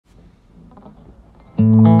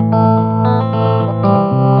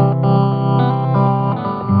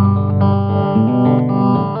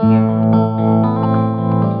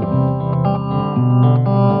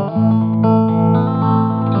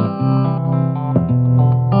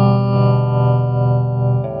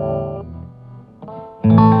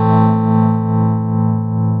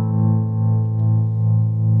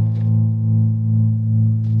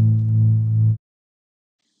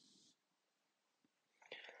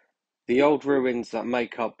The old ruins that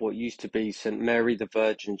make up what used to be St Mary the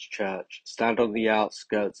Virgin's Church stand on the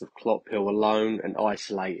outskirts of Clophill alone and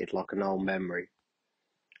isolated like an old memory,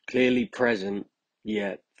 clearly present,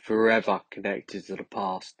 yet forever connected to the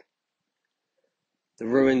past. The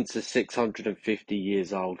ruins are 650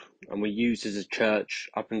 years old and were used as a church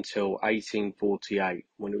up until 1848,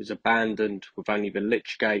 when it was abandoned with only the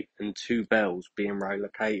lich gate and two bells being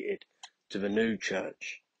relocated to the new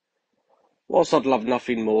church. Whilst I'd love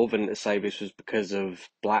nothing more than to say this was because of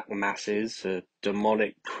black masses, a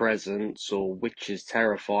demonic presence, or witches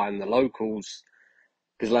terrifying the locals,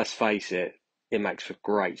 because let's face it, it makes for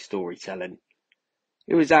great storytelling.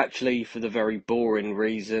 It was actually for the very boring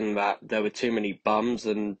reason that there were too many bums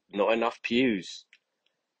and not enough pews.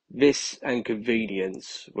 This and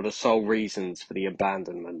convenience were the sole reasons for the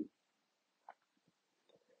abandonment.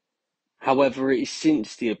 However, it is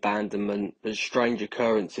since the abandonment that strange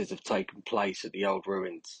occurrences have taken place at the old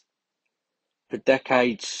ruins. For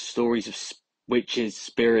decades, stories of witches,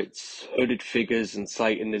 spirits, hooded figures and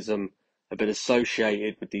Satanism have been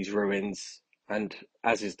associated with these ruins, and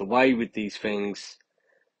as is the way with these things,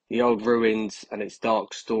 the old ruins and its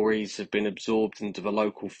dark stories have been absorbed into the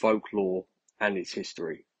local folklore and its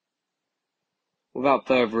history. Without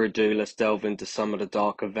further ado, let's delve into some of the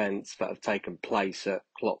dark events that have taken place at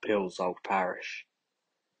Clophill's old parish.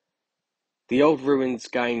 The old ruins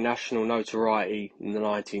gained national notoriety in the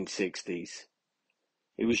 1960s.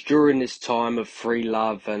 It was during this time of free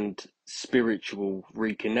love and spiritual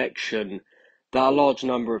reconnection that a large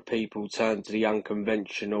number of people turned to the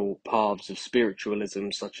unconventional paths of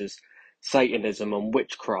spiritualism, such as Satanism and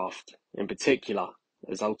witchcraft in particular,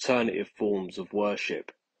 as alternative forms of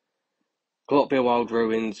worship. Clophill Old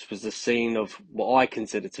Ruins was the scene of what I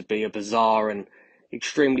consider to be a bizarre and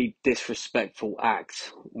extremely disrespectful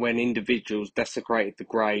act when individuals desecrated the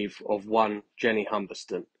grave of one Jenny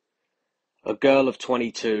Humberston, a girl of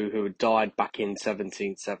 22 who had died back in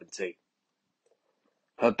 1770.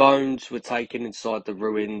 Her bones were taken inside the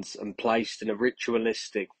ruins and placed in a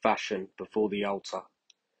ritualistic fashion before the altar.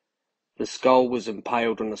 The skull was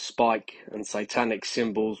impaled on a spike and satanic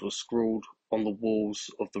symbols were scrawled on the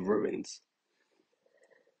walls of the ruins.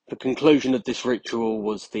 The conclusion of this ritual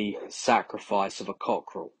was the sacrifice of a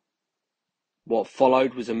cockerel. What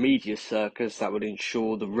followed was a media circus that would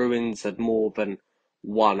ensure the ruins had more than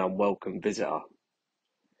one unwelcome visitor.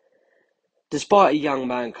 Despite a young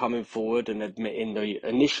man coming forward and admitting the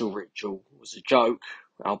initial ritual was a joke,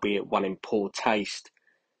 albeit one in poor taste,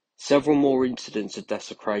 several more incidents of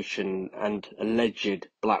desecration and alleged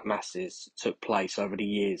black masses took place over the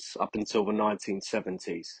years up until the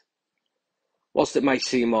 1970s. Whilst it may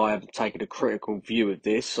seem I have taken a critical view of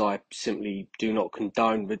this, I simply do not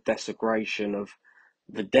condone the desecration of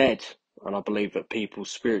the dead, and I believe that people's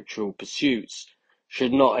spiritual pursuits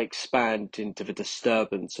should not expand into the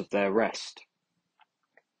disturbance of their rest.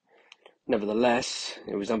 Nevertheless,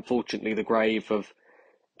 it was unfortunately the grave of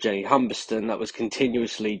Jenny Humberston that was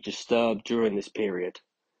continuously disturbed during this period,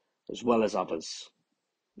 as well as others.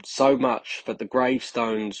 So much that the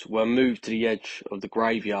gravestones were moved to the edge of the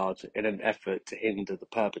graveyard in an effort to hinder the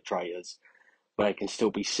perpetrators, where they can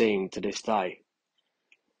still be seen to this day.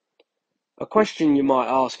 A question you might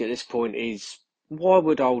ask at this point is, why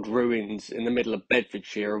would old ruins in the middle of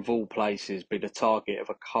Bedfordshire, of all places, be the target of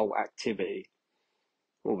occult activity?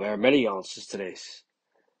 Well, there are many answers to this.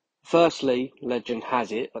 Firstly, legend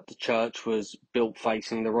has it that the church was built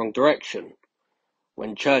facing the wrong direction.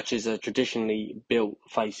 When churches are traditionally built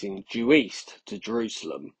facing due east to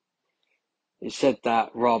Jerusalem, it's said that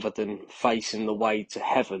rather than facing the way to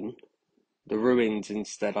heaven, the ruins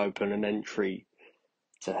instead open an entry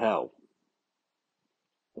to hell.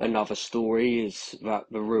 Another story is that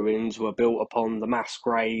the ruins were built upon the mass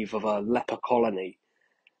grave of a leper colony,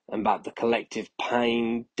 and that the collective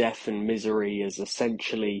pain, death and misery has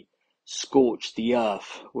essentially scorched the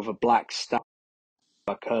earth with a black star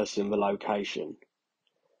cursing the location.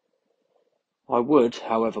 I would,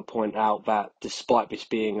 however, point out that despite this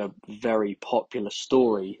being a very popular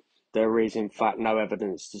story, there is in fact no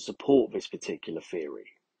evidence to support this particular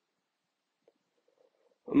theory.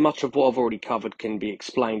 Much of what I've already covered can be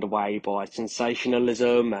explained away by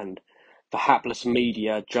sensationalism and the hapless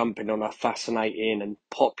media jumping on a fascinating and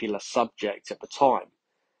popular subject at the time,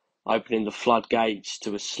 opening the floodgates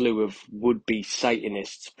to a slew of would-be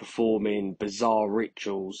Satanists performing bizarre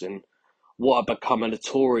rituals in what had become a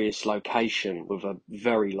notorious location with a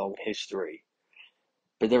very long history.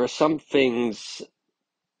 But there are some things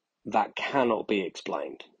that cannot be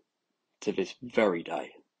explained to this very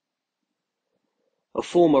day. A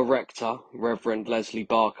former rector, Reverend Leslie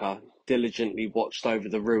Barker, diligently watched over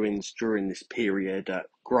the ruins during this period at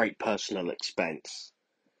great personal expense.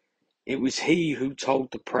 It was he who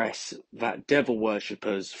told the press that devil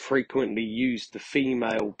worshippers frequently used the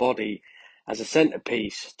female body as a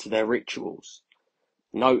centerpiece to their rituals,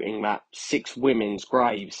 noting that 6 women's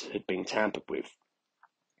graves had been tampered with.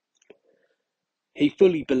 He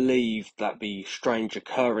fully believed that the strange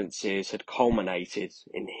occurrences had culminated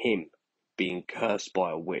in him being cursed by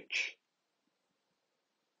a witch.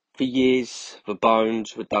 For years, the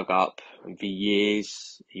bones were dug up, and for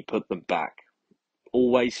years he put them back,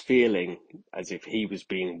 always feeling as if he was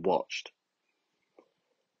being watched.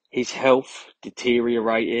 His health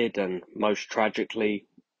deteriorated, and most tragically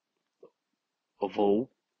of all,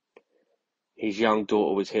 his young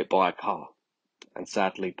daughter was hit by a car and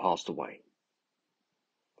sadly passed away.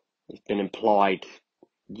 It's been implied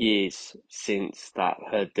years since that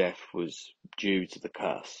her death was due to the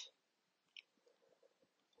curse.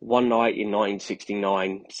 One night in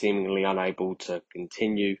 1969, seemingly unable to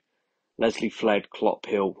continue, Leslie fled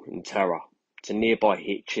Clophill in terror to nearby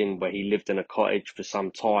Hitchin, where he lived in a cottage for some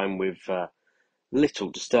time with little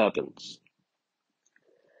disturbance.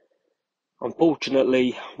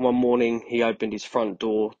 Unfortunately, one morning he opened his front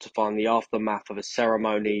door to find the aftermath of a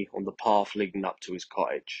ceremony on the path leading up to his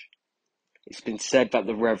cottage. It's been said that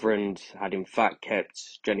the Reverend had in fact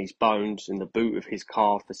kept Jenny's bones in the boot of his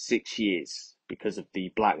car for 6 years because of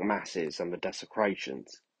the black masses and the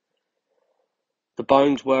desecrations. The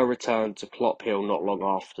bones were returned to Clophill not long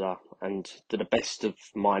after, and to the best of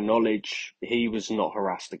my knowledge, he was not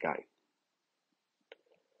harassed again.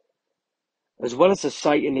 As well as the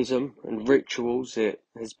Satanism and rituals, it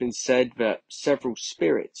has been said that several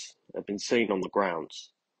spirits have been seen on the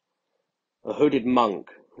grounds. A hooded monk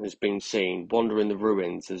has been seen wandering the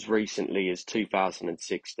ruins as recently as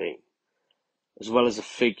 2016, as well as a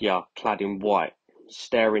figure clad in white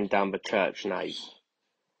staring down the church nave,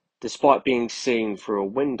 despite being seen through a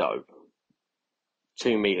window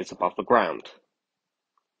 2 metres above the ground.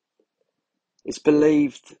 It's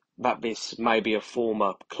believed that this may be a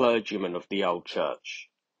former clergyman of the old church,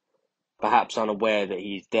 perhaps unaware that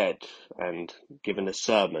he is dead and given a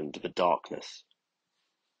sermon to the darkness.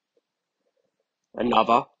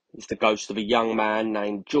 Another is the ghost of a young man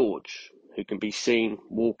named George, who can be seen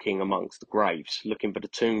walking amongst the graves, looking for the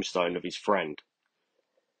tombstone of his friend.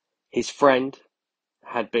 His friend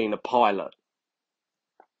had been a pilot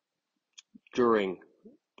during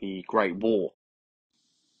the Great War.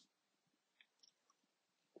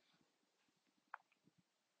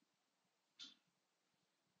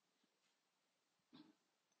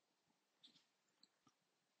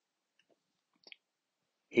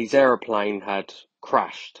 His aeroplane had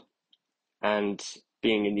crashed, and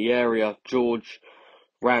being in the area, George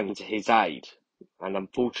ran to his aid, and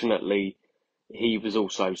unfortunately he was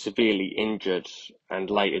also severely injured and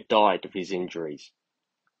later died of his injuries.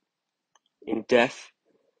 In death,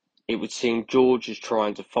 it would seem George is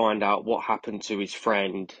trying to find out what happened to his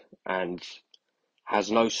friend and has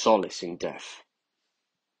no solace in death.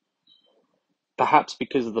 Perhaps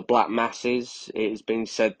because of the black masses, it has been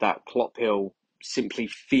said that Clophill simply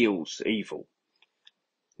feels evil.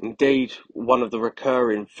 Indeed, one of the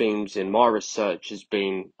recurring themes in my research has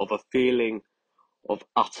been of a feeling of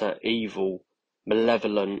utter evil,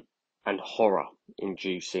 malevolent and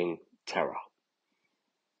horror-inducing terror.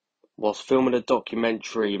 Whilst filming a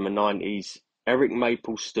documentary in the 90s, Eric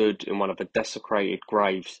Maple stood in one of the desecrated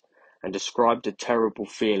graves and described the terrible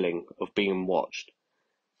feeling of being watched,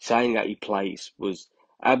 saying that his place was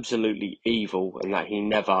absolutely evil and that he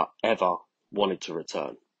never, ever wanted to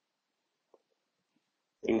return.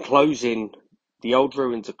 In closing, the old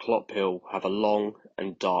ruins of Clophill have a long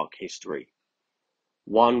and dark history,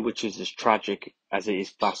 one which is as tragic as it is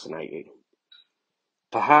fascinating.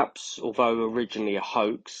 Perhaps, although originally a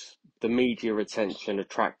hoax, the media attention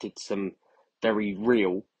attracted some very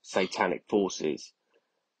real satanic forces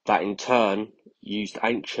that in turn used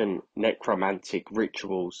ancient necromantic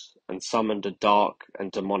rituals and summoned a dark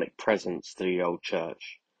and demonic presence to the old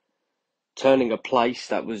church, turning a place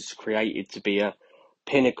that was created to be a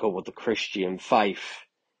pinnacle of the Christian faith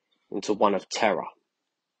into one of terror,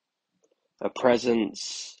 a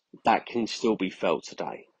presence that can still be felt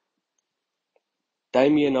today.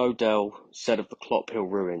 Damien Odell said of the Clophill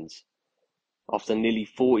ruins, after nearly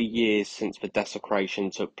 40 years since the desecration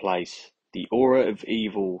took place, the aura of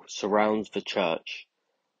evil surrounds the church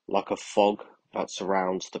like a fog that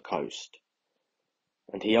surrounds the coast,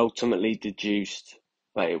 and he ultimately deduced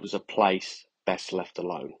that it was a place best left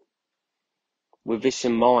alone. With this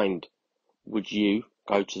in mind, would you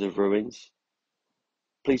go to the ruins?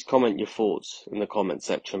 Please comment your thoughts in the comment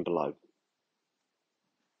section below.